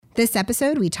This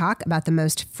episode, we talk about the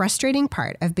most frustrating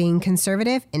part of being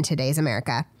conservative in today's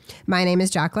America. My name is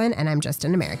Jacqueline, and I'm just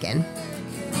an American.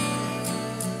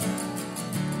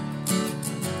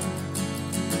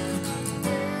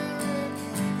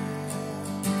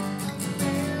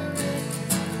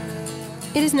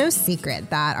 It is no secret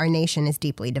that our nation is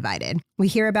deeply divided. We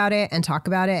hear about it and talk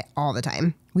about it all the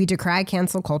time. We decry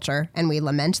cancel culture, and we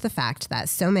lament the fact that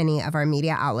so many of our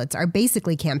media outlets are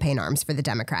basically campaign arms for the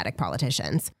Democratic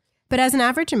politicians. But as an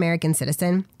average American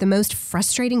citizen, the most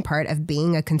frustrating part of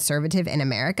being a conservative in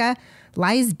America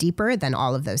lies deeper than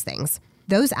all of those things.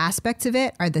 Those aspects of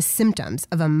it are the symptoms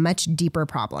of a much deeper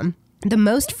problem. The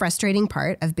most frustrating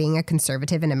part of being a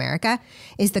conservative in America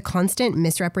is the constant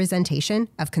misrepresentation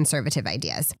of conservative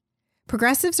ideas.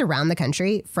 Progressives around the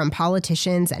country, from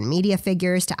politicians and media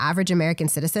figures to average American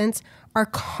citizens, are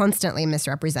constantly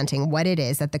misrepresenting what it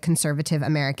is that the conservative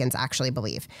Americans actually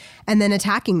believe, and then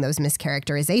attacking those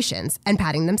mischaracterizations and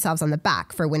patting themselves on the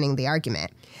back for winning the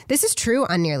argument. This is true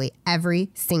on nearly every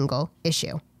single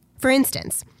issue. For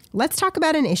instance, let's talk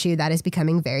about an issue that is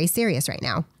becoming very serious right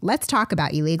now. Let's talk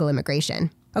about illegal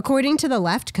immigration. According to the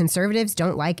left, conservatives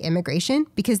don't like immigration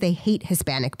because they hate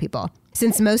Hispanic people.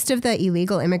 Since most of the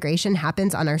illegal immigration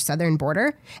happens on our southern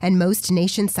border, and most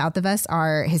nations south of us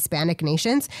are Hispanic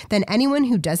nations, then anyone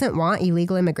who doesn't want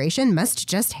illegal immigration must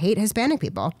just hate Hispanic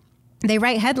people. They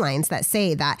write headlines that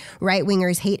say that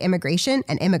right-wingers hate immigration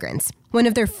and immigrants. One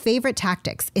of their favorite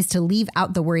tactics is to leave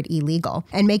out the word illegal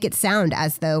and make it sound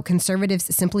as though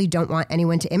conservatives simply don't want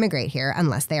anyone to immigrate here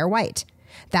unless they are white.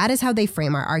 That is how they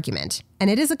frame our argument, and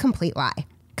it is a complete lie.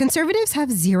 Conservatives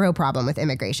have zero problem with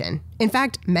immigration. In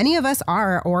fact, many of us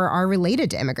are or are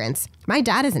related to immigrants. My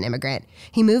dad is an immigrant.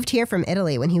 He moved here from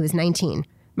Italy when he was 19.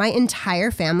 My entire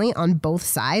family on both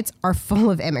sides are full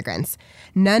of immigrants.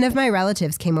 None of my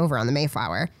relatives came over on the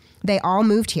Mayflower. They all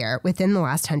moved here within the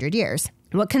last 100 years.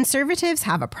 What conservatives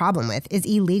have a problem with is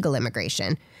illegal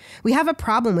immigration. We have a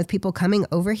problem with people coming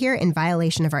over here in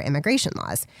violation of our immigration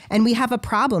laws. And we have a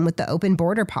problem with the open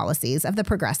border policies of the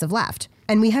progressive left.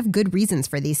 And we have good reasons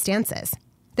for these stances.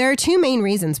 There are two main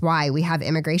reasons why we have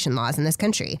immigration laws in this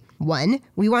country. One,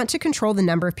 we want to control the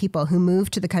number of people who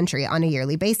move to the country on a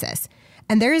yearly basis.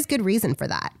 And there is good reason for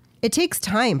that. It takes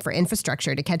time for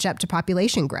infrastructure to catch up to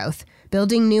population growth.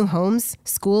 Building new homes,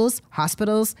 schools,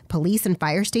 hospitals, police and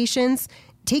fire stations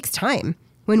takes time.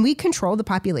 When we control the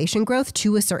population growth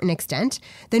to a certain extent,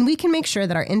 then we can make sure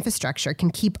that our infrastructure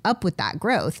can keep up with that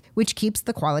growth, which keeps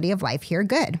the quality of life here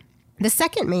good. The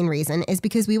second main reason is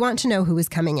because we want to know who is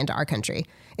coming into our country.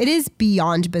 It is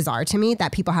beyond bizarre to me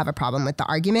that people have a problem with the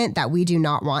argument that we do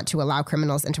not want to allow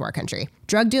criminals into our country.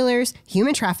 Drug dealers,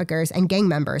 human traffickers, and gang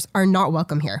members are not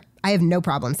welcome here. I have no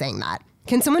problem saying that.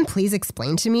 Can someone please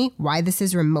explain to me why this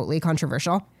is remotely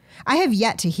controversial? I have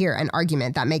yet to hear an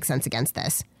argument that makes sense against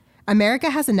this. America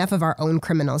has enough of our own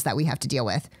criminals that we have to deal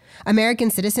with.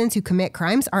 American citizens who commit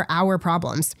crimes are our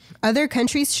problems. Other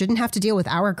countries shouldn't have to deal with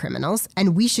our criminals,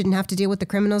 and we shouldn't have to deal with the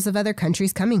criminals of other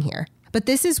countries coming here. But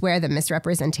this is where the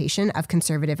misrepresentation of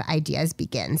conservative ideas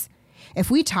begins.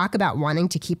 If we talk about wanting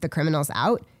to keep the criminals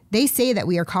out, they say that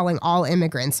we are calling all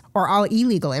immigrants or all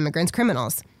illegal immigrants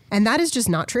criminals. And that is just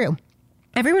not true.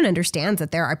 Everyone understands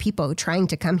that there are people trying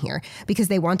to come here because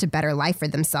they want a better life for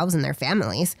themselves and their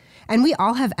families. And we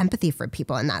all have empathy for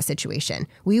people in that situation.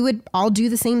 We would all do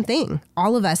the same thing.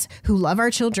 All of us who love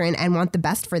our children and want the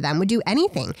best for them would do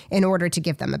anything in order to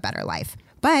give them a better life.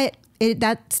 But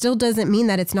that still doesn't mean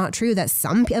that it's not true that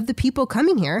some of the people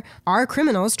coming here are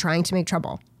criminals trying to make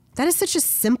trouble. That is such a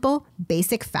simple,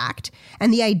 basic fact.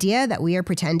 And the idea that we are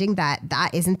pretending that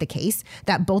that isn't the case,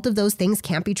 that both of those things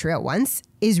can't be true at once,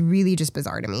 is really just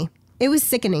bizarre to me. It was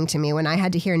sickening to me when I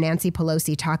had to hear Nancy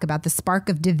Pelosi talk about the spark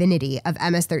of divinity of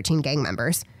MS-13 gang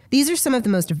members. These are some of the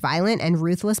most violent and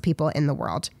ruthless people in the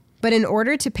world. But in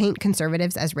order to paint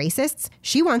conservatives as racists,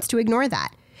 she wants to ignore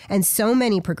that. And so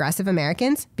many progressive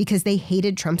Americans, because they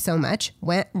hated Trump so much,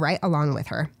 went right along with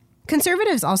her.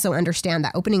 Conservatives also understand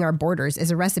that opening our borders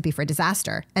is a recipe for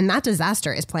disaster, and that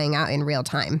disaster is playing out in real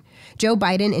time. Joe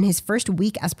Biden, in his first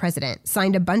week as president,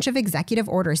 signed a bunch of executive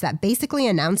orders that basically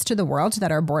announced to the world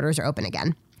that our borders are open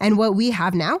again. And what we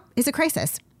have now is a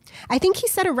crisis. I think he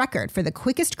set a record for the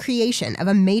quickest creation of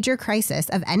a major crisis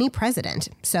of any president,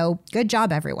 so good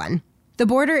job, everyone. The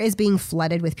border is being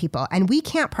flooded with people, and we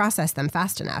can't process them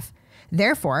fast enough.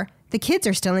 Therefore, the kids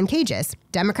are still in cages.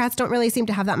 Democrats don't really seem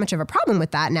to have that much of a problem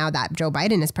with that now that Joe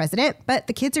Biden is president, but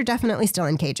the kids are definitely still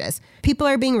in cages. People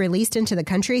are being released into the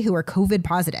country who are COVID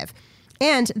positive.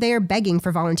 And they are begging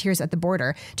for volunteers at the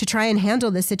border to try and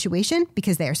handle this situation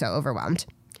because they are so overwhelmed.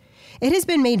 It has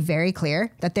been made very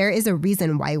clear that there is a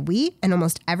reason why we and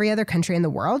almost every other country in the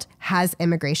world has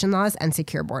immigration laws and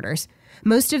secure borders.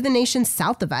 Most of the nations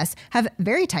south of us have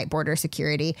very tight border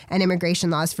security and immigration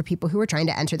laws for people who are trying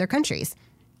to enter their countries.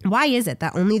 Why is it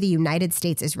that only the United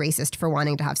States is racist for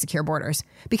wanting to have secure borders?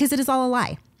 Because it is all a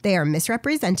lie. They are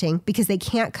misrepresenting because they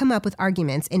can't come up with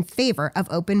arguments in favor of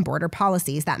open border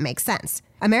policies that make sense.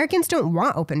 Americans don't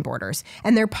want open borders,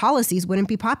 and their policies wouldn't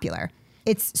be popular.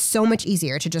 It's so much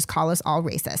easier to just call us all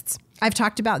racists. I've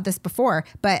talked about this before,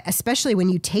 but especially when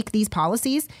you take these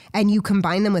policies and you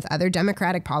combine them with other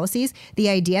Democratic policies, the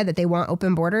idea that they want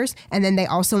open borders and then they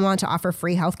also want to offer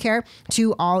free healthcare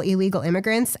to all illegal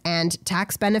immigrants and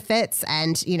tax benefits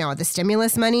and, the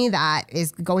stimulus money that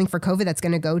is going for COVID that's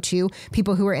going to go to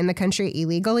people who are in the country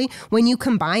illegally. When you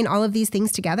combine all of these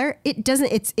things together,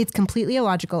 it's completely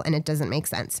illogical and it doesn't make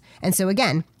sense. And so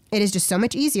again, it is just so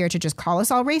much easier to just call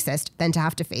us all racist than to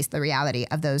have to face the reality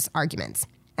of those arguments.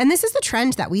 And this is the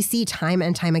trend that we see time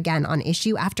and time again on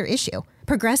issue after issue.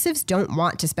 Progressives don't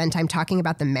want to spend time talking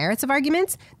about the merits of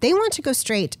arguments. They want to go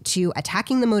straight to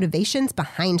attacking the motivations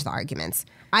behind the arguments.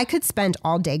 I could spend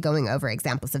all day going over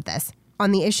examples of this.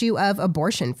 On the issue of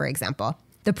abortion, for example,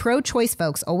 the pro-choice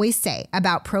folks always say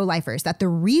about pro-lifers that the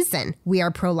reason we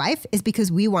are pro-life is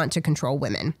because we want to control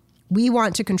women. We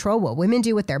want to control what women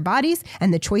do with their bodies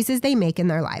and the choices they make in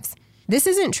their lives. This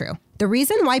isn't true. The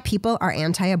reason why people are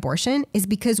anti-abortion is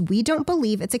because we don't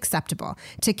believe it's acceptable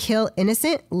to kill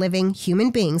innocent, living human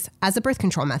beings as a birth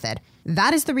control method.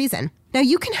 That is the reason. Now,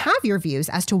 you can have your views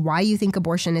as to why you think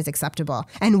abortion is acceptable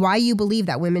and why you believe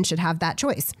that women should have that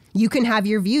choice. You can have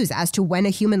your views as to when a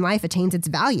human life attains its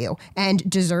value and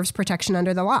deserves protection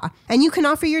under the law. And you can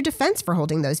offer your defense for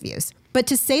holding those views. But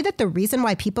to say that the reason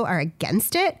why people are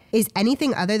against it is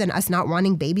anything other than us not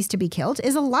wanting babies to be killed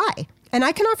is a lie. And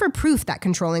I can offer proof that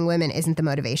controlling women isn't the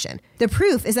motivation. The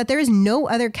proof is that there is no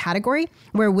other category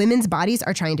where women's bodies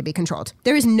are trying to be controlled.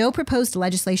 There is no proposed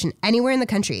legislation anywhere in the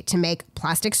country to make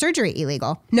plastic surgery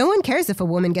illegal. No one cares if a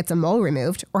woman gets a mole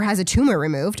removed, or has a tumor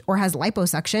removed, or has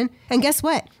liposuction. And guess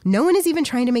what? No one is even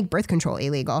trying to make birth control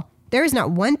illegal. There is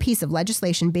not one piece of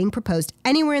legislation being proposed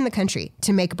anywhere in the country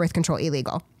to make birth control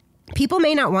illegal. People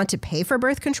may not want to pay for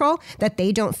birth control that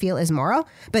they don't feel is moral,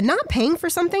 but not paying for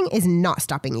something is not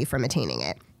stopping you from attaining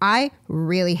it. I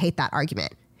really hate that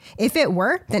argument. If it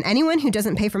were, then anyone who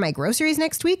doesn't pay for my groceries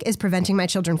next week is preventing my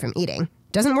children from eating.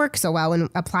 Doesn't work so well when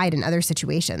applied in other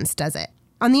situations, does it?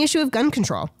 On the issue of gun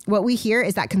control, what we hear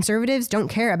is that conservatives don't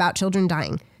care about children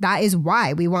dying. That is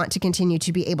why we want to continue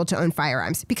to be able to own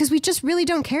firearms, because we just really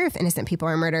don't care if innocent people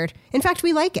are murdered. In fact,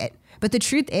 we like it. But the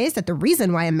truth is that the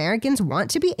reason why Americans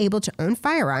want to be able to own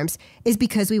firearms is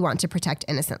because we want to protect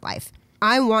innocent life.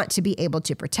 I want to be able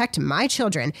to protect my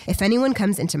children if anyone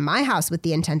comes into my house with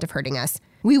the intent of hurting us.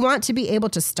 We want to be able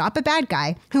to stop a bad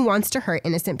guy who wants to hurt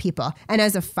innocent people. And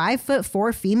as a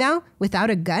 5'4" female without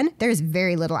a gun, there's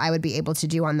very little I would be able to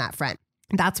do on that front.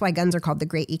 That's why guns are called the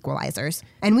great equalizers.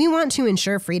 And we want to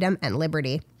ensure freedom and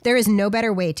liberty. There is no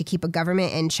better way to keep a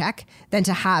government in check than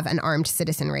to have an armed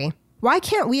citizenry. Why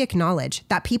can't we acknowledge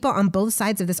that people on both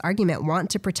sides of this argument want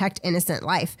to protect innocent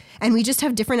life, and we just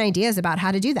have different ideas about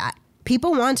how to do that?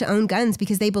 People want to own guns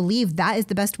because they believe that is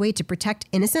the best way to protect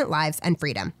innocent lives and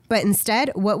freedom. But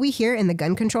instead, what we hear in the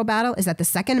gun control battle is that the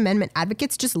Second Amendment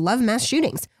advocates just love mass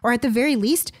shootings, or at the very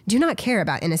least, do not care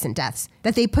about innocent deaths,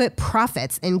 that they put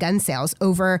profits in gun sales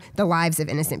over the lives of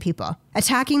innocent people,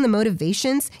 attacking the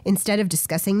motivations instead of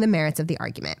discussing the merits of the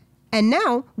argument. And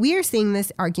now we are seeing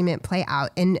this argument play out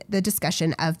in the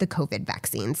discussion of the COVID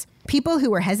vaccines. People who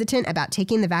were hesitant about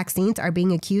taking the vaccines are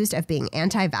being accused of being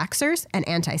anti-vaxxers and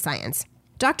anti-science.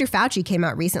 Dr. Fauci came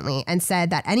out recently and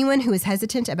said that anyone who is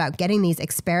hesitant about getting these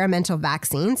experimental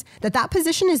vaccines, that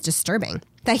position is disturbing,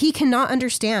 that he cannot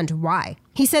understand why.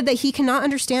 He said that he cannot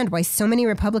understand why so many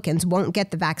Republicans won't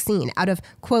get the vaccine out of,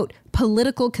 quote,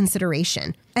 political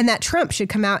consideration, and that Trump should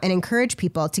come out and encourage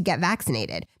people to get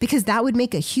vaccinated because that would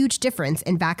make a huge difference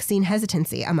in vaccine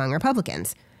hesitancy among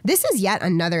Republicans. This is yet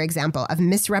another example of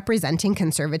misrepresenting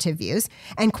conservative views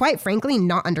and, quite frankly,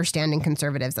 not understanding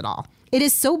conservatives at all. It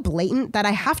is so blatant that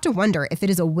I have to wonder if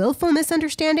it is a willful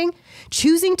misunderstanding,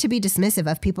 choosing to be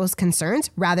dismissive of people's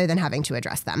concerns rather than having to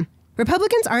address them.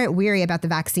 Republicans aren't weary about the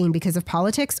vaccine because of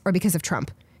politics or because of Trump.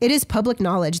 It is public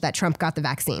knowledge that Trump got the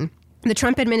vaccine. The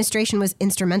Trump administration was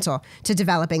instrumental to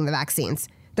developing the vaccines.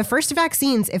 The first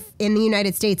vaccines in the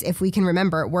United States, if we can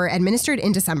remember, were administered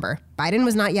in December. Biden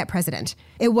was not yet president.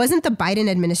 It wasn't the Biden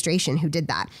administration who did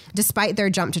that, despite their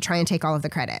jump to try and take all of the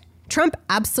credit. Trump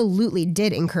absolutely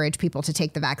did encourage people to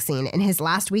take the vaccine in his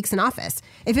last weeks in office.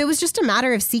 If it was just a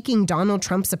matter of seeking Donald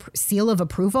Trump's seal of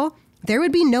approval, there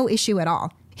would be no issue at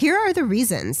all. Here are the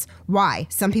reasons why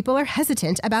some people are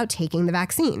hesitant about taking the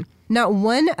vaccine. Not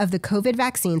one of the COVID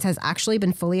vaccines has actually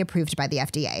been fully approved by the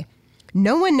FDA.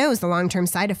 No one knows the long-term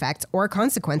side effects or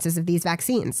consequences of these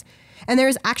vaccines. And there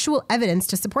is actual evidence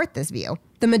to support this view.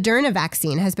 The Moderna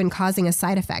vaccine has been causing a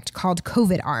side effect called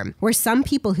COVID arm, where some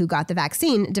people who got the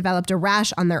vaccine developed a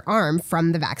rash on their arm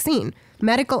from the vaccine.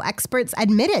 Medical experts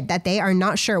admitted that they are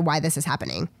not sure why this is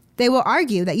happening. They will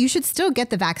argue that you should still get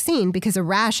the vaccine because a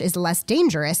rash is less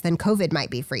dangerous than COVID might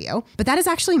be for you, but that is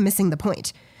actually missing the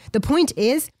point. The point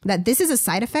is that this is a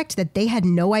side effect that they had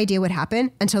no idea would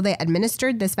happen until they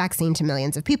administered this vaccine to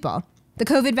millions of people. The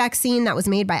COVID vaccine that was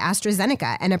made by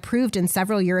AstraZeneca and approved in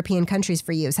several European countries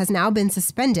for use has now been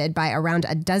suspended by around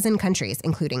a dozen countries,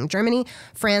 including Germany,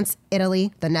 France,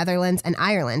 Italy, the Netherlands, and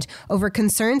Ireland, over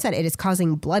concerns that it is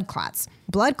causing blood clots.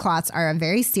 Blood clots are a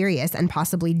very serious and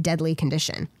possibly deadly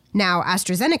condition. Now,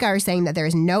 AstraZeneca are saying that there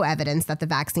is no evidence that the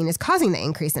vaccine is causing the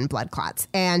increase in blood clots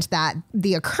and that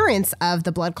the occurrence of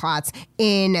the blood clots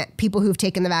in people who've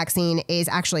taken the vaccine is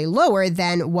actually lower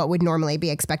than what would normally be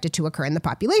expected to occur in the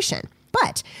population.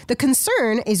 But the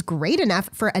concern is great enough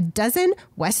for a dozen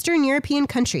Western European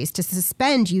countries to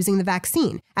suspend using the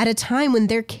vaccine at a time when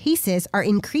their cases are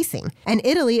increasing and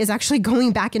Italy is actually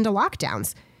going back into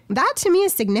lockdowns. That to me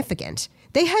is significant.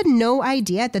 They had no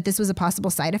idea that this was a possible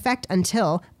side effect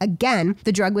until, again,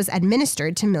 the drug was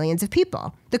administered to millions of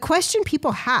people. The question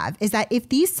people have is that if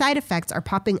these side effects are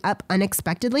popping up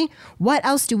unexpectedly, what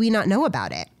else do we not know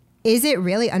about it? Is it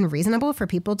really unreasonable for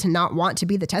people to not want to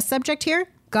be the test subject here?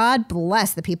 God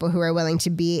bless the people who are willing to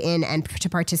be in and to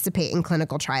participate in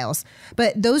clinical trials.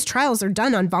 But those trials are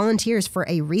done on volunteers for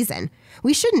a reason.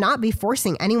 We should not be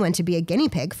forcing anyone to be a guinea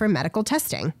pig for medical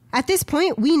testing. At this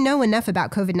point, we know enough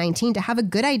about COVID-19 to have a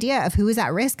good idea of who is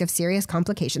at risk of serious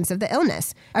complications of the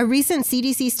illness. A recent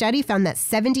CDC study found that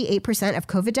 78% of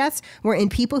COVID deaths were in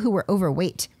people who were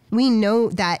overweight. We know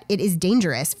that it is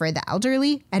dangerous for the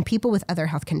elderly and people with other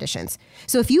health conditions.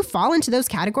 So if you fall into those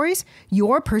categories,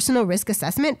 your personal risk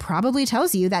assessment probably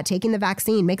tells you that taking the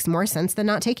vaccine makes more sense than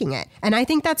not taking it. And I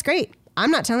think that's great.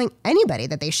 I'm not telling anybody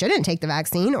that they shouldn't take the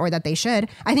vaccine or that they should.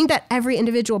 I think that every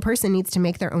individual person needs to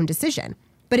make their own decision.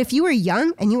 But if you were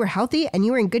young and you were healthy and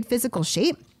you were in good physical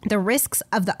shape, the risks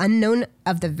of the unknown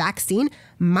of the vaccine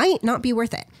might not be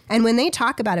worth it. And when they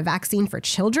talk about a vaccine for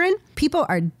children, people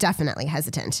are definitely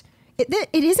hesitant.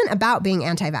 It isn't about being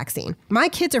anti-vaccine. My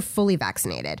kids are fully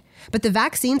vaccinated, but the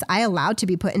vaccines I allowed to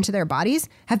be put into their bodies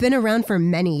have been around for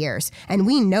many years, and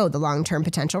we know the long-term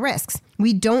potential risks.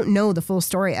 We don't know the full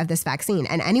story of this vaccine,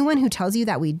 and anyone who tells you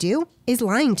that we do is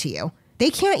lying to you. They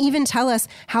can't even tell us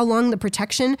how long the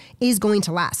protection is going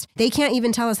to last. They can't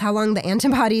even tell us how long the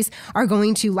antibodies are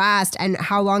going to last and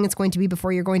how long it's going to be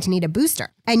before you're going to need a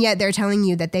booster. And yet they're telling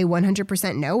you that they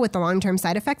 100% know what the long-term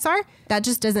side effects are? That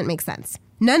just doesn't make sense.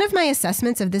 None of my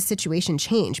assessments of this situation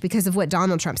change because of what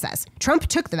Donald Trump says. Trump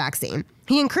took the vaccine.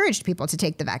 He encouraged people to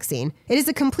take the vaccine. It is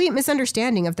a complete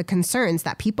misunderstanding of the concerns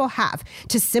that people have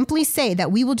to simply say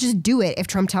that we will just do it if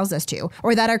Trump tells us to,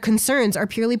 or that our concerns are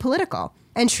purely political.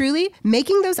 And truly,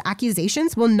 making those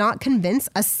accusations will not convince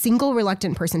a single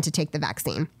reluctant person to take the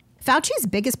vaccine. Fauci's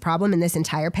biggest problem in this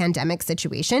entire pandemic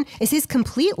situation is his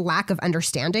complete lack of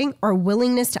understanding or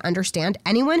willingness to understand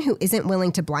anyone who isn't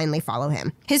willing to blindly follow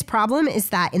him. His problem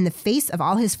is that in the face of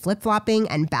all his flip-flopping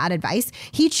and bad advice,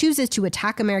 he chooses to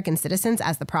attack American citizens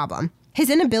as the problem. His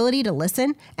inability to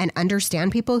listen and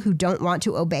understand people who don't want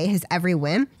to obey his every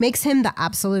whim makes him the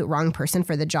absolute wrong person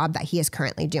for the job that he is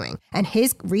currently doing. And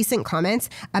his recent comments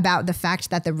about the fact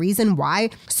that the reason why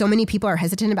so many people are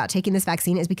hesitant about taking this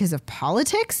vaccine is because of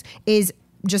politics is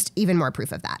just even more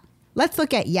proof of that. Let's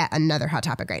look at yet another hot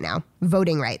topic right now,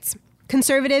 voting rights.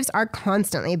 Conservatives are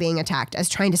constantly being attacked as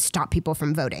trying to stop people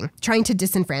from voting, trying to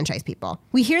disenfranchise people.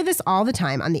 We hear this all the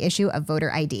time on the issue of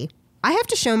voter ID. I have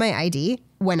to show my ID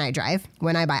when I drive,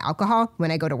 when I buy alcohol, when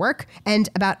I go to work, and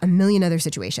about a million other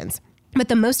situations. But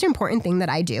the most important thing that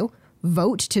I do,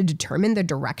 vote to determine the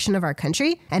direction of our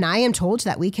country, and I am told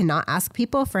that we cannot ask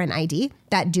people for an ID,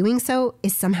 that doing so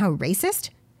is somehow racist?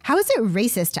 How is it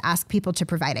racist to ask people to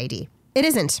provide ID? It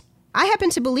isn't. I happen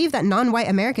to believe that non-white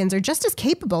Americans are just as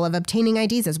capable of obtaining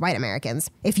IDs as white Americans.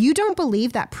 If you don't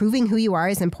believe that proving who you are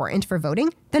is important for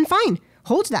voting, then fine,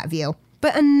 hold that view.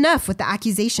 But enough with the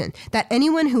accusation that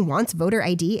anyone who wants voter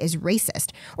ID is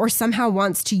racist or somehow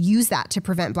wants to use that to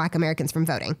prevent Black Americans from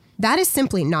voting. That is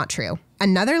simply not true.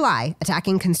 Another lie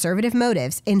attacking conservative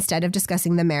motives instead of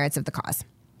discussing the merits of the cause.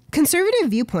 Conservative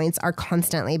viewpoints are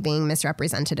constantly being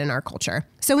misrepresented in our culture.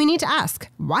 So we need to ask,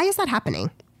 why is that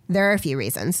happening? There are a few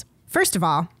reasons. First of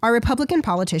all, our Republican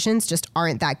politicians just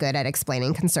aren't that good at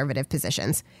explaining conservative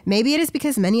positions. Maybe it is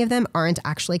because many of them aren't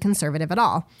actually conservative at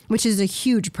all, which is a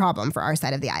huge problem for our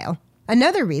side of the aisle.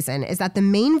 Another reason is that the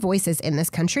main voices in this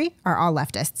country are all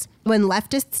leftists. When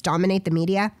leftists dominate the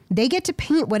media, they get to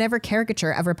paint whatever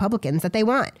caricature of Republicans that they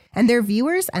want, and their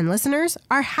viewers and listeners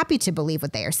are happy to believe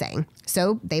what they are saying,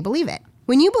 so they believe it.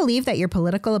 When you believe that your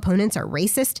political opponents are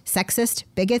racist, sexist,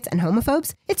 bigots, and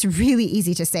homophobes, it's really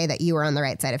easy to say that you are on the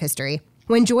right side of history.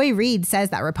 When Joy Reid says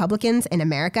that Republicans in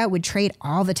America would trade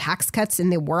all the tax cuts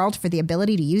in the world for the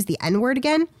ability to use the N-word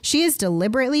again, she is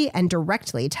deliberately and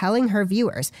directly telling her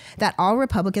viewers that all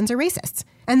Republicans are racists.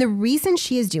 And the reason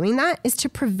she is doing that is to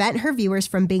prevent her viewers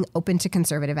from being open to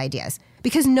conservative ideas,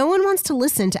 because no one wants to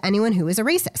listen to anyone who is a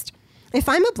racist. If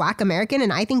I'm a Black American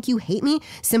and I think you hate me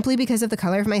simply because of the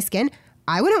color of my skin,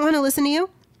 I wouldn't want to listen to you.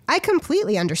 I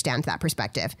completely understand that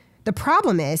perspective. The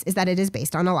problem is that it is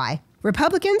based on a lie.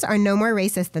 Republicans are no more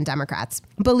racist than Democrats.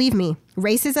 Believe me,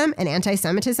 racism and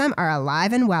anti-Semitism are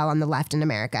alive and well on the left in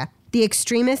America. The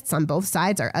extremists on both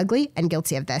sides are ugly and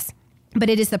guilty of this. But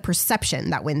it is the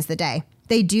perception that wins the day.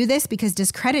 They do this because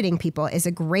discrediting people is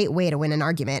a great way to win an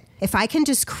argument. If I can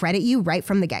discredit you right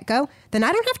from the get-go, then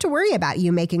I don't have to worry about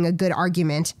you making a good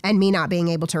argument and me not being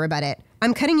able to rebut it.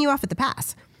 I'm cutting you off at the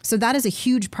pass. So that is a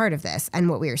huge part of this and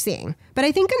what we are seeing. But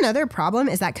I think another problem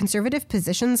is that conservative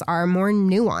positions are more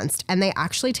nuanced and they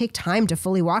actually take time to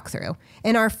fully walk through.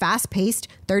 In our fast-paced,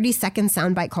 30-second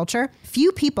soundbite culture,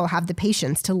 few people have the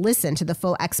patience to listen to the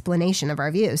full explanation of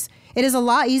our views. It is a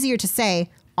lot easier to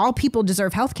say, all people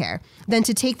deserve healthcare, than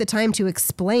to take the time to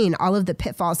explain all of the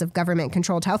pitfalls of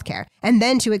government-controlled healthcare, and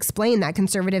then to explain that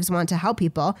conservatives want to help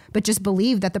people, but just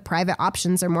believe that the private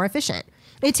options are more efficient.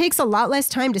 It takes a lot less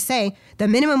time to say the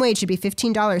minimum wage should be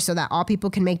 $15 so that all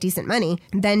people can make decent money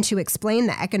than to explain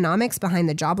the economics behind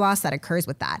the job loss that occurs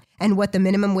with that and what the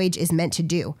minimum wage is meant to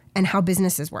do and how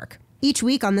businesses work. Each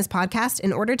week on this podcast,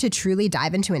 in order to truly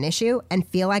dive into an issue and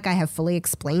feel like I have fully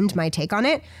explained my take on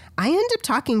it, I end up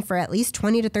talking for at least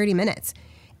 20 to 30 minutes.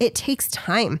 It takes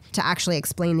time to actually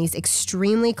explain these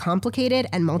extremely complicated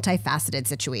and multifaceted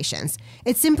situations.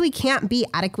 It simply can't be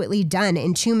adequately done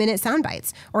in 2-minute sound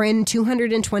bites or in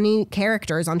 220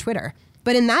 characters on Twitter.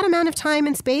 But in that amount of time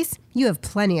and space, you have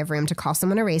plenty of room to call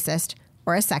someone a racist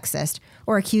or a sexist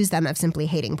or accuse them of simply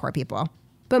hating poor people.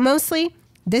 But mostly,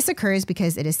 this occurs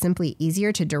because it is simply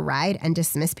easier to deride and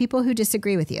dismiss people who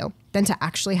disagree with you than to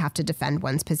actually have to defend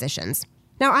one's positions.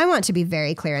 Now, I want to be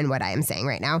very clear in what I am saying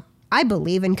right now. I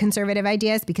believe in conservative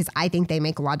ideas because I think they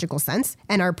make logical sense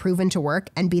and are proven to work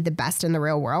and be the best in the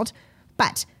real world.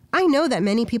 But I know that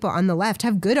many people on the left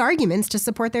have good arguments to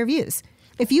support their views.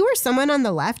 If you are someone on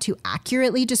the left who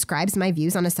accurately describes my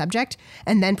views on a subject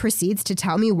and then proceeds to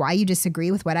tell me why you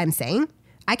disagree with what I'm saying,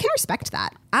 I can respect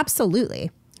that. Absolutely.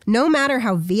 No matter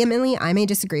how vehemently I may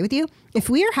disagree with you, if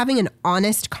we are having an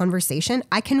honest conversation,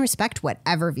 I can respect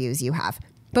whatever views you have.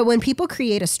 But when people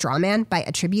create a straw man by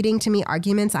attributing to me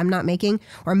arguments I'm not making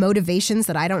or motivations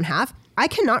that I don't have, I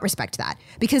cannot respect that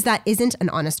because that isn't an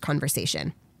honest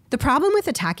conversation. The problem with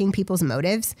attacking people's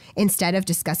motives instead of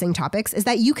discussing topics is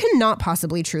that you cannot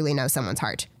possibly truly know someone's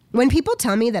heart. When people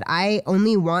tell me that I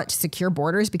only want secure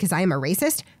borders because I am a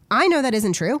racist, I know that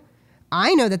isn't true.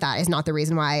 I know that that is not the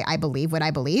reason why I believe what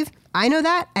I believe. I know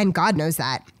that, and God knows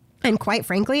that. And quite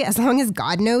frankly, as long as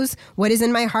God knows what is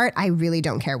in my heart, I really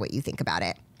don't care what you think about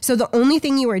it. So the only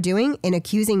thing you are doing in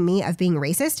accusing me of being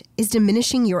racist is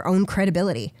diminishing your own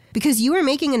credibility because you are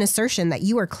making an assertion that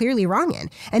you are clearly wrong in.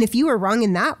 And if you are wrong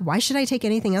in that, why should I take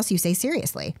anything else you say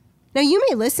seriously? Now, you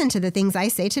may listen to the things I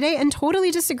say today and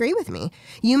totally disagree with me.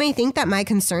 You may think that my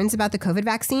concerns about the COVID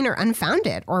vaccine are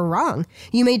unfounded or wrong.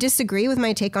 You may disagree with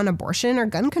my take on abortion or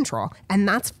gun control, and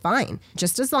that's fine,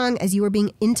 just as long as you are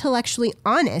being intellectually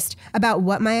honest about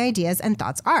what my ideas and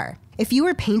thoughts are. If you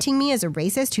are painting me as a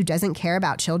racist who doesn't care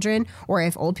about children or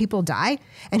if old people die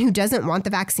and who doesn't want the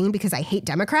vaccine because I hate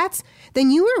Democrats, then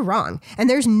you are wrong, and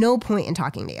there's no point in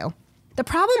talking to you. The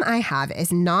problem I have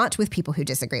is not with people who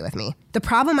disagree with me. The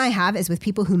problem I have is with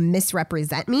people who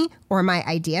misrepresent me or my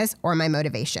ideas or my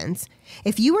motivations.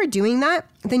 If you are doing that,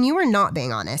 then you are not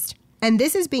being honest. And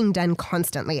this is being done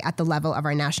constantly at the level of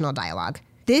our national dialogue.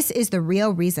 This is the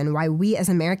real reason why we as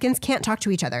Americans can't talk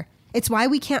to each other. It's why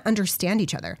we can't understand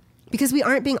each other, because we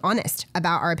aren't being honest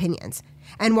about our opinions.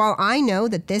 And while I know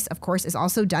that this, of course, is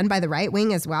also done by the right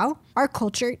wing as well, our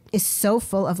culture is so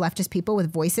full of leftist people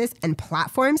with voices and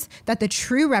platforms that the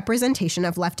true representation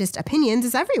of leftist opinions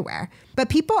is everywhere. But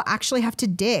people actually have to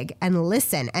dig and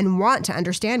listen and want to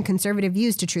understand conservative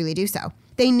views to truly do so.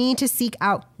 They need to seek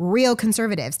out real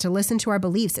conservatives to listen to our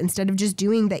beliefs instead of just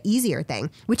doing the easier thing,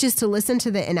 which is to listen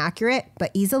to the inaccurate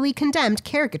but easily condemned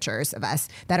caricatures of us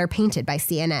that are painted by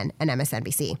CNN and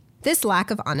MSNBC. This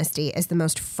lack of honesty is the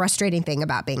most frustrating thing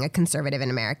about being a conservative in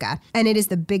America, and it is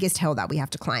the biggest hill that we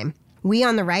have to climb. We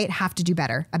on the right have to do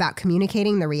better about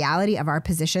communicating the reality of our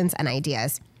positions and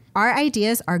ideas. Our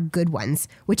ideas are good ones,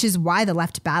 which is why the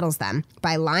left battles them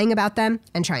by lying about them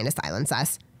and trying to silence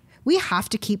us. We have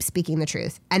to keep speaking the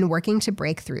truth and working to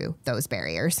break through those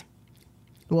barriers.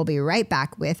 We'll be right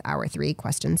back with our 3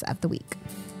 questions of the week.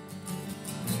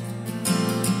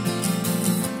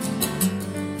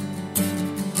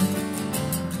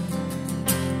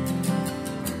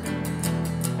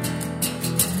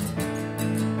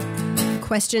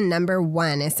 Question number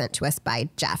 1 is sent to us by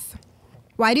Jeff.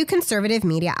 Why do conservative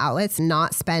media outlets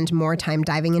not spend more time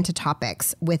diving into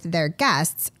topics with their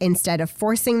guests instead of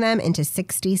forcing them into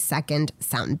 60-second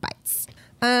sound bites?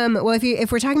 Well,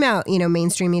 if we're talking about,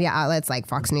 mainstream media outlets like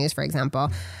Fox News, for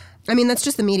example, I mean, that's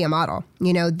just the media model.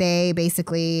 They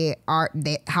basically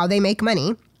how they make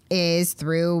money is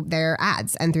through their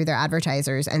ads and through their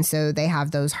advertisers. And so they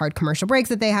have those hard commercial breaks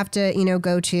that they have to,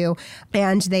 go to,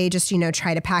 and they just,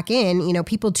 try to pack in,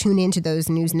 people tune into those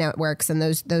news networks and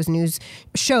those news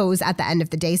shows at the end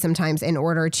of the day sometimes in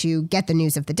order to get the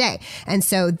news of the day. And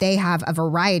so they have a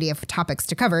variety of topics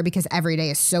to cover because every day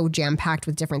is so jam-packed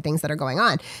with different things that are going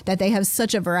on that they have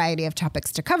such a variety of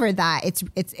topics to cover that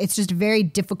it's just very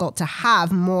difficult to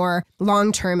have more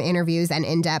long-term interviews and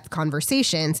in-depth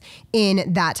conversations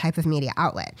in that type of media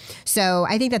outlet. So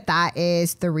I think that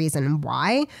is the reason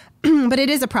why. But it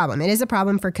is a problem. It is a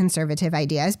problem for conservative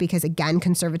ideas because, again,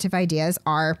 conservative ideas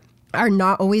are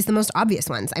not always the most obvious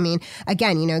ones. I mean,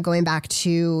 again, going back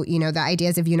to, the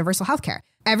ideas of universal healthcare.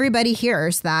 Everybody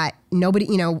hears that nobody,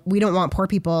 we don't want poor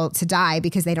people to die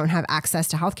because they don't have access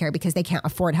to healthcare because they can't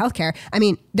afford healthcare. I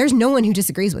mean, there's no one who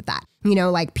disagrees with that.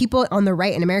 People on the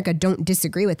right in America don't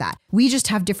disagree with that. We just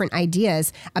have different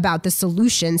ideas about the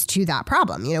solutions to that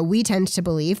problem. We tend to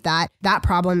believe that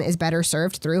problem is better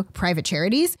served through private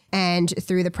charities and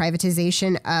through the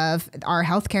privatization of our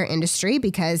healthcare industry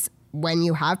because when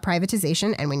you have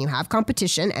privatization and when you have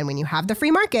competition and when you have the free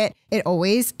market, it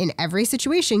always, in every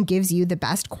situation, gives you the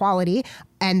best quality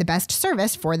and the best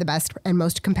service for the best and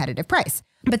most competitive price.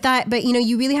 But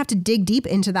you really have to dig deep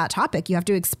into that topic. You have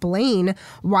to explain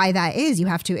why that is. You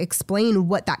have to explain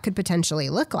what that could potentially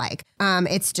look like.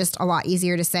 It's just a lot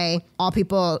easier to say all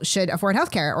people should afford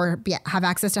healthcare or have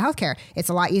access to healthcare. It's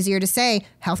a lot easier to say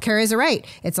healthcare is a right.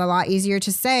 It's a lot easier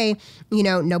to say,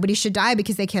 nobody should die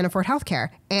because they can't afford healthcare.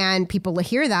 And people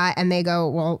hear that and they go,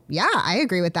 well, yeah, I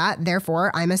agree with that.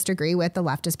 Therefore, I must agree with the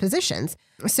leftist positions.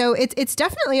 So it's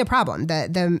definitely a problem.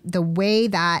 The way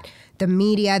that the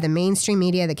media, the mainstream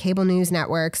media, the cable news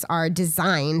networks are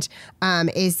designed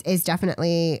is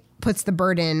definitely puts the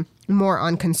burden more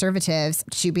on conservatives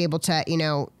to be able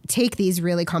to, take these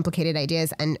really complicated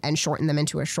ideas and shorten them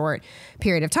into a short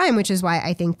period of time, which is why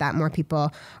I think that more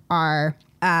people are,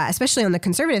 especially on the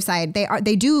conservative side,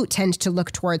 they do tend to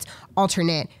look towards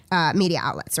alternate media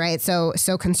outlets, right? So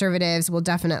conservatives will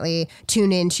definitely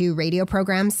tune into radio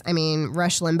programs. I mean,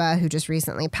 Rush Limbaugh, who just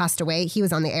recently passed away, he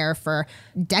was on the air for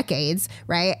decades,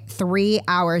 right? 3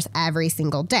 hours every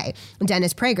single day.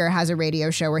 Dennis Prager has a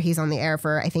radio show where he's on the air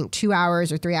for, I think, 2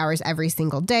 hours or 3 hours every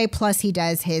single day. Plus he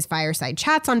does his fireside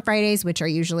chats on Fridays, which are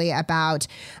usually about,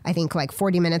 I think, like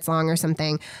 40 minutes long or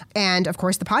something. And of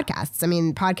course the podcasts. I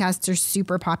mean, podcasts are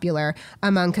super popular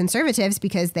among conservatives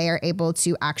because they are able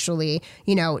to actually,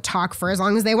 talk for as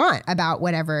long as they want about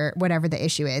whatever the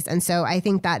issue is. And so I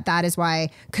think that is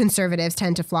why conservatives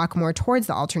tend to flock more towards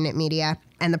the alternate media.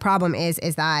 And the problem is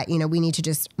that, we need to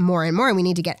just more and more, we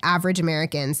need to get average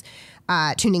Americans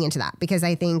tuning into that because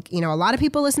I think, a lot of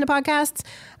people listen to podcasts,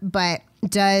 but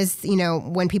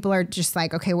when people are just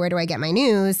like, okay, where do I get my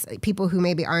news? People who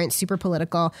maybe aren't super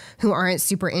political, who aren't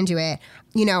super into it,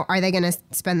 are they going to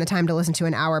spend the time to listen to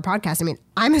an hour podcast? I mean,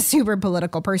 I'm a super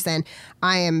political person.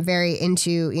 I am very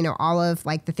into, all of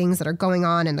like the things that are going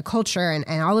on in the culture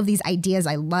and all of these ideas.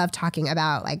 I love talking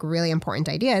about like really important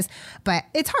ideas, but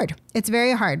it's hard. It's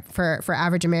very hard for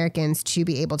average Americans to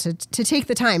be able to take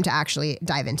the time to actually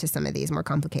dive into some of these more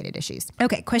complicated issues.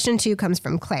 Okay, question 2 comes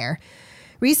from Claire.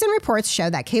 Recent reports show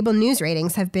that cable news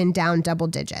ratings have been down double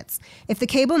digits. If the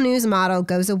cable news model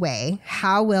goes away,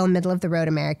 how will middle-of-the-road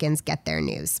Americans get their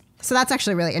news? So that's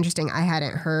actually really interesting. I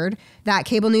hadn't heard that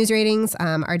cable news ratings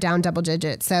are down double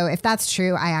digits. So if that's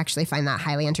true, I actually find that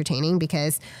highly entertaining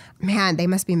because, man, they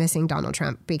must be missing Donald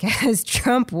Trump because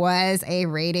Trump was a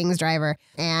ratings driver.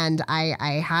 And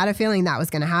I had a feeling that was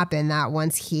going to happen, that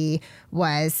once he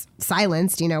was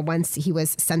silenced, once he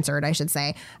was censored, I should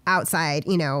say, outside,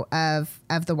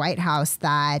 of the White House,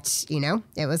 that,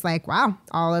 it was like, wow,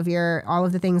 all of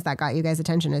the things that got you guys'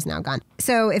 attention is now gone.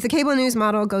 So if the cable news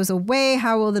model goes away,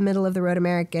 how will the middle of the road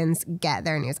Americans get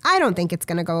their news? I don't think it's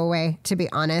going to go away, to be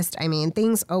honest. I mean,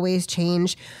 things always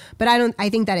change, but I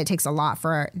think that it takes a lot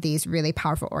for these really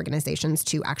powerful organizations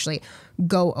to actually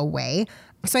go away.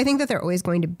 So I think that they're always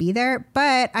going to be there,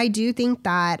 but I do think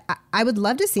that I would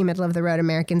love to see middle of the road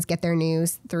Americans get their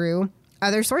news through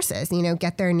other sources,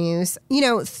 get their news,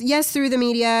 yes, through the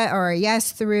media, or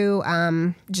yes, through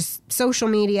just social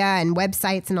media and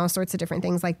websites and all sorts of different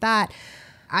things like that.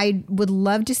 I would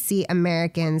love to see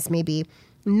Americans maybe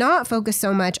not focus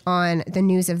so much on the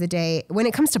news of the day when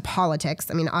it comes to politics.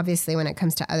 I mean, obviously, when it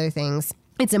comes to other things,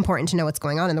 it's important to know what's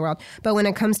going on in the world. But when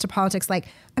it comes to politics,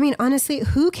 honestly,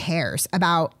 who cares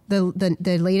about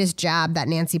the latest jab that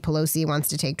Nancy Pelosi wants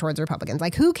to take towards Republicans?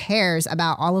 Who cares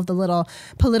about all of the little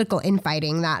political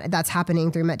infighting that's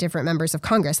happening through different members of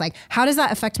Congress? How does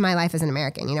that affect my life as an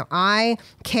American? I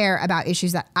care about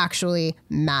issues that actually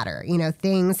matter.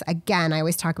 Things, again, I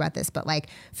always talk about this, but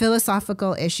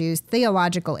philosophical issues,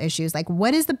 theological issues,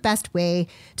 what is the best way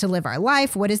to live our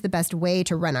life? What is the best way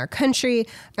to run our country?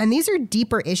 And these are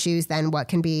deeper issues than what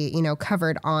can be,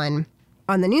 covered on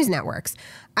the news networks.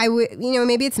 I would,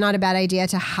 maybe it's not a bad idea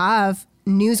to have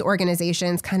news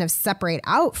organizations kind of separate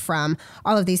out from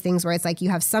all of these things, where it's you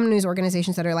have some news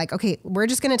organizations that are okay, we're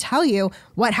just going to tell you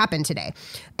what happened today.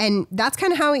 And that's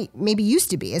kind of how it maybe used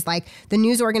to be, is the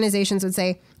news organizations would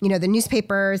say, the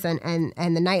newspapers and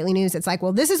the nightly news, it's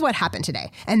well, this is what happened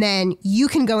today. And then you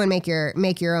can go and make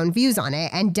your own views on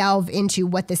it and delve into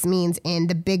what this means in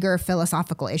the bigger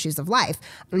philosophical issues of life.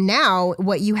 Now,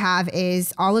 what you have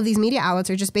is all of these media outlets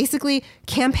are just basically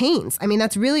campaigns. I mean,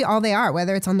 that's really all they are,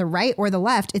 whether it's on the right or the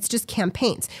left, it's just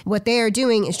campaigns. What they are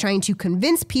doing is trying to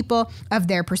convince people of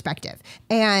their perspective.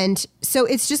 And so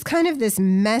it's just kind of this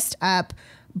messed up,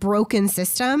 broken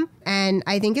system. And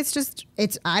I think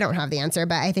I don't have the answer,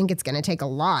 but I think it's going to take a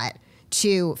lot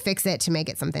to fix it, to make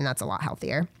it something that's a lot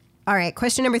healthier. All right.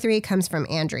 Question number 3 comes from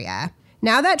Andrea.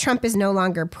 Now that Trump is no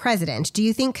longer president, do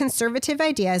you think conservative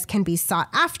ideas can be sought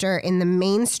after in the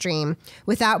mainstream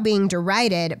without being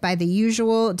derided by the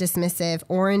usual dismissive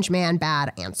orange man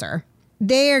bad answer?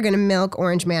 They are going to milk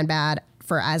orange man bad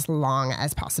for as long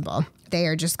as possible. They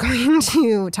are just going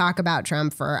to talk about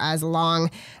Trump for as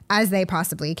long as they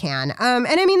possibly can. And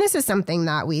I mean, this is something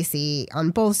that we see on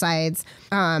both sides,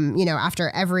 after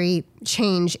every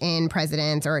change in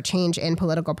presidents or a change in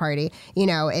political party,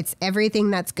 it's everything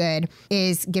that's good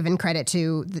is given credit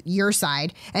to your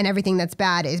side, and everything that's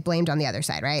bad is blamed on the other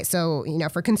side, right? So,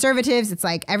 for conservatives, it's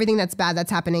everything that's bad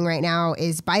that's happening right now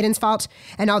is Biden's fault,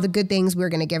 and all the good things we're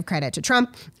going to give credit to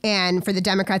Trump. And for the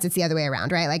Democrats, it's the other way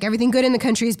around, right? Everything good in the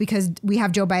country is because we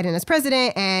have Joe Biden as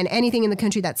president, and anything in the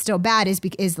country that's still bad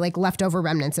is leftover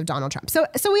remnants of Donald Trump.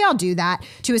 So we all do that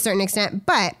to a certain extent,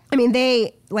 but I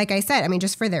mean, like I said,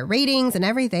 just for their ratings and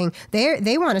everything,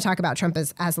 they want to talk about Trump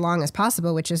as long as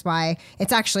possible, which is why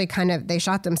it's actually they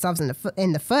shot themselves in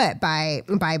the foot by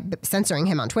censoring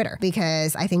him on Twitter,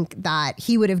 because I think that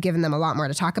he would have given them a lot more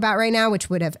to talk about right now, which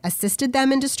would have assisted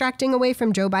them in distracting away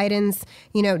from Joe Biden's,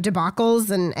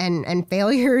 debacles and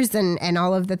failures and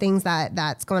all of the things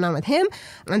that's going on with him.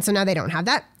 And so now they don't have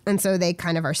that. And so they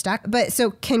kind of are stuck. But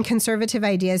so can conservative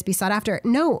ideas be sought after?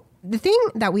 No. The thing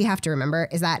that we have to remember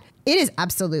is that it is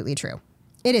absolutely true.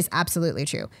 It is absolutely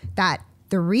true that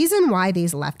the reason why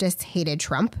these leftists hated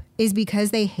Trump is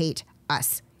because they hate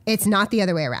us. It's not the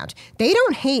other way around. They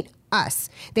don't hate us.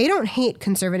 They don't hate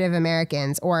conservative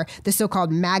Americans or the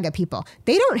so-called MAGA people.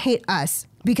 They don't hate us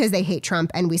because they hate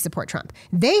Trump and we support Trump.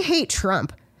 They hate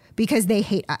Trump because they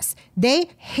hate us. They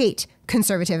hate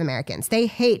conservative Americans. They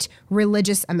hate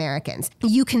religious Americans.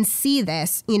 You can see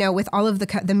this, with all of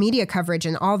the media coverage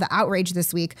and all the outrage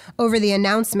this week over the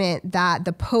announcement that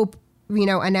the Pope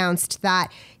announced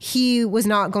that he was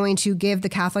not going to give the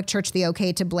Catholic Church the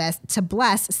okay to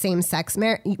bless same-sex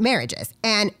marriages.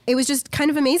 And it was just kind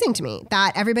of amazing to me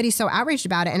that everybody's so outraged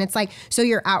about it. And it's so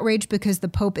you're outraged because the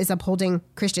Pope is upholding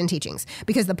Christian teachings,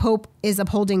 because the Pope is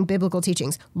upholding biblical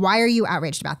teachings. Why are you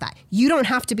outraged about that? You don't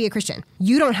have to be a Christian.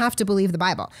 You don't have to believe the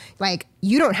Bible.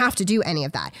 You don't have to do any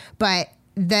of that. But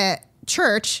the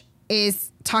church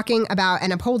is talking about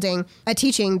and upholding a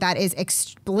teaching that is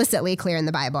explicitly clear in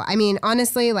the Bible. I mean,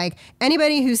 honestly, like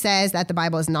anybody who says that the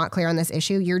Bible is not clear on this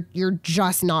issue, you're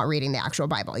just not reading the actual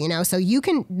Bible, you know? So you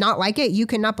can not like it. You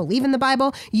can not believe in the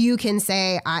Bible. You can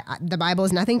say, the Bible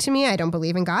is nothing to me. I don't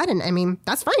believe in God. And I mean,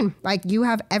 that's fine. Like you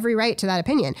have every right to that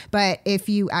opinion. But if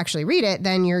you actually read it,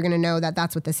 then you're going to know that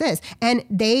that's what this is. And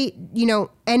they,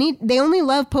 they only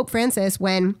love Pope Francis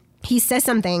when he says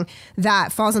something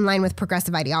that falls in line with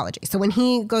progressive ideology. So when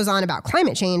he goes on about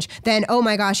climate change, then, oh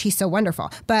my gosh, he's so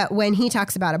wonderful. But when he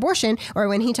talks about abortion or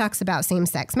when he talks about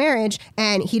same-sex marriage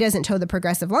and he doesn't toe the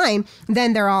progressive line,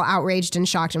 then they're all outraged and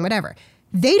shocked and whatever.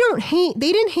 They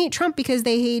didn't hate Trump because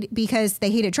they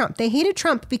hated Trump. They hated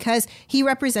Trump because he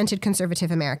represented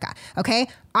conservative America. Okay.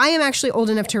 I am actually old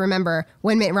enough to remember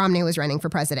when Mitt Romney was running for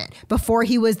president before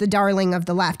he was the darling of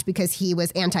the left because he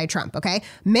was anti-Trump. Okay.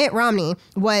 Mitt Romney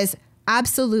was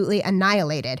absolutely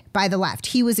annihilated by the left.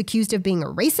 He was accused of being a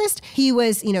racist. He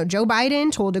was, Joe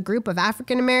Biden told a group of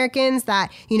African Americans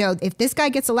that, if this guy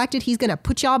gets elected, he's going to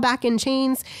put y'all back in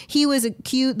chains. He was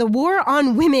accused, the war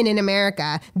on women in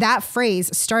America, that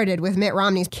phrase started with Mitt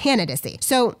Romney's candidacy.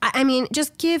 So, I mean,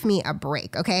 just give me a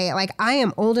break, okay? Like I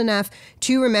am old enough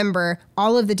to remember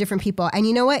all of the different people. And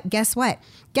you know what? Guess what?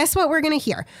 Guess what we're going to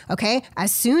hear, okay? As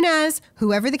soon as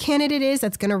whoever the candidate is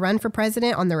that's going to run for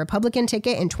president on the Republican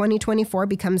ticket in 2024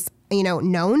 becomes,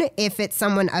 known, if it's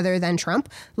someone other than Trump,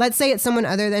 let's say it's someone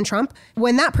other than Trump,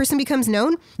 when that person becomes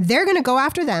known, they're going to go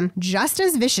after them just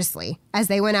as viciously as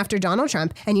they went after Donald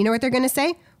Trump. And you know what they're going to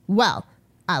say? Well,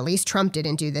 at least Trump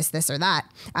didn't do this, or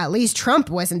that. At least Trump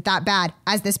wasn't that bad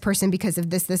as this person because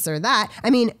of this, or that. I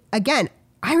mean, again,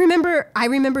 I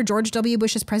remember George W.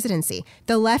 Bush's presidency.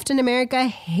 The left in America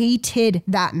hated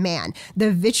that man.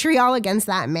 The vitriol against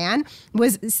that man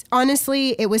was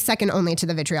honestly, it was second only to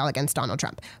the vitriol against Donald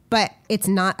Trump. But it's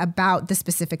not about the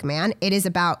specific man. It is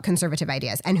about conservative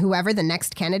ideas. And whoever the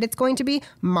next candidate's going to be,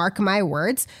 mark my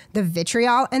words, the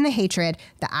vitriol and the hatred,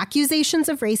 the accusations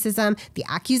of racism, the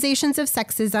accusations of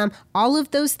sexism, all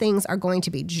of those things are going to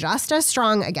be just as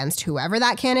strong against whoever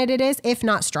that candidate is, if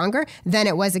not stronger, than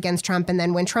it was against Trump. And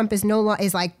then when Trump is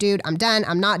like, dude, I'm done.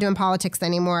 I'm not doing politics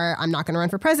anymore. I'm not going to run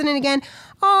for president again.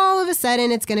 All of a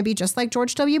sudden, it's going to be just like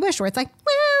George W. Bush, where it's like,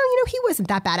 well, he wasn't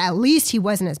that bad. At least he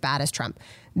wasn't as bad as Trump.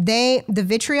 The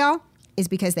vitriol is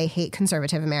because they hate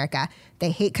conservative America.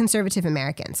 They hate conservative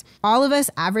Americans. All of us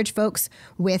average folks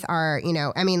with our,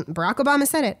 Barack Obama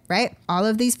said it, right? All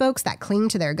of these folks that cling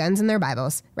to their guns and their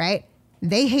Bibles, right?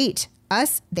 They hate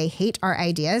us. They hate our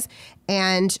ideas.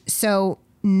 And so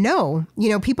no,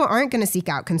 people aren't going to seek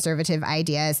out conservative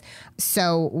ideas.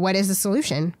 So what is the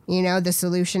solution? The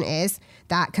solution is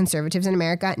that conservatives in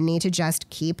America need to just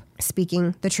keep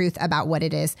speaking the truth about what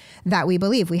it is that we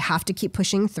believe. We have to keep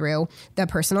pushing through the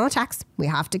personal attacks. We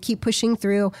have to keep pushing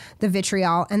through the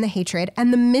vitriol and the hatred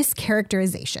and the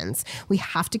mischaracterizations. We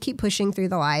have to keep pushing through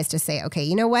the lies to say, okay,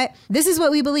 you know what? This is what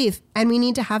we believe, and we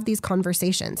need to have these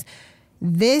conversations.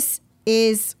 This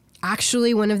is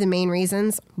actually one of the main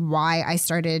reasons why I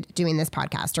started doing this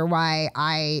podcast, or why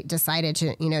I decided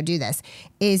to, do this,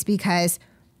 is because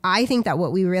I think that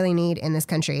what we really need in this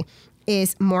country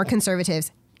is more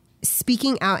conservatives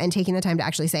speaking out and taking the time to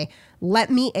actually say, let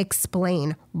me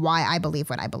explain why I believe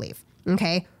what I believe.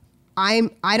 Okay.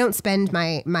 I don't spend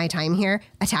my time here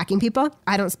attacking people.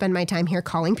 I don't spend my time here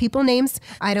calling people names.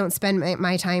 I don't spend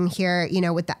my time here,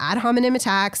 with the ad hominem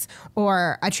attacks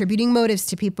or attributing motives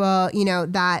to people,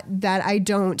 that I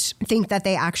don't think that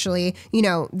they actually,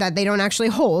 that they don't actually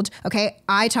hold. Okay.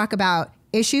 I talk about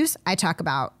issues. I talk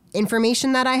about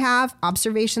information that I have,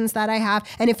 observations that I have.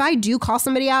 And if I do call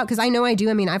somebody out, because I know I do,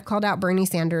 I've called out Bernie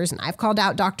Sanders and I've called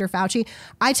out Dr. Fauci,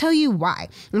 I tell you why.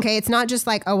 Okay. It's not just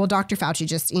like, oh, well, Dr. Fauci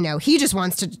just, he just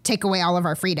wants to take away all of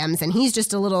our freedoms and he's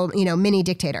just a little, mini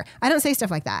dictator. I don't say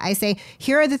stuff like that. I say,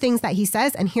 here are the things that he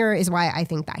says and here is why I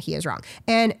think that he is wrong.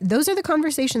 And those are the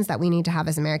conversations that we need to have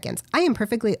as Americans. I am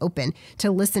perfectly open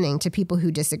to listening to people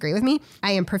who disagree with me.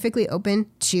 I am perfectly open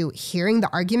to hearing the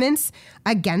arguments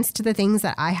against the things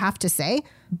that I have to say.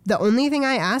 The only thing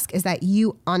I ask is that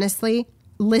you honestly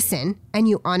listen and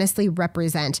you honestly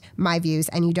represent my views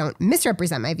and you don't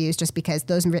misrepresent my views just because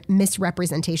those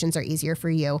misrepresentations are easier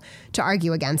for you to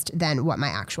argue against than what my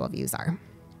actual views are.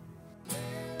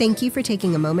 Thank you for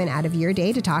taking a moment out of your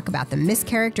day to talk about the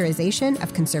mischaracterization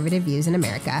of conservative views in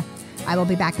America. I will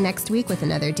be back next week with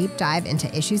another deep dive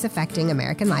into issues affecting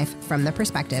American life from the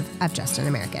perspective of just an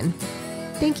American.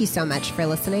 Thank you so much for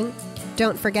listening.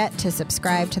 Don't forget to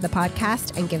subscribe to the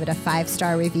podcast and give it a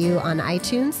 5-star review on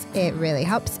iTunes. It really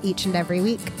helps each and every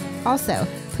week. Also,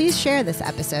 please share this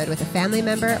episode with a family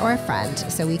member or a friend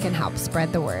so we can help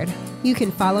spread the word. You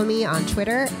can follow me on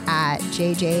Twitter at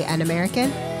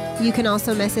JJAnAmerican. You can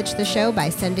also message the show by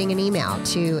sending an email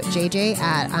to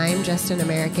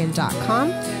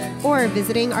jj@imjustanamerican.com or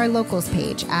visiting our locals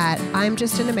page at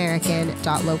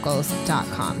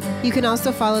imjustanamerican.locals.com. You can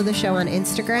also follow the show on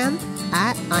Instagram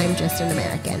at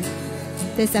imjustanamerican.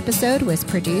 This episode was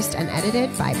produced and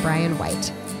edited by Brian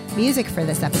White. Music for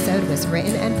this episode was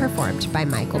written and performed by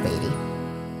Michael Beatty.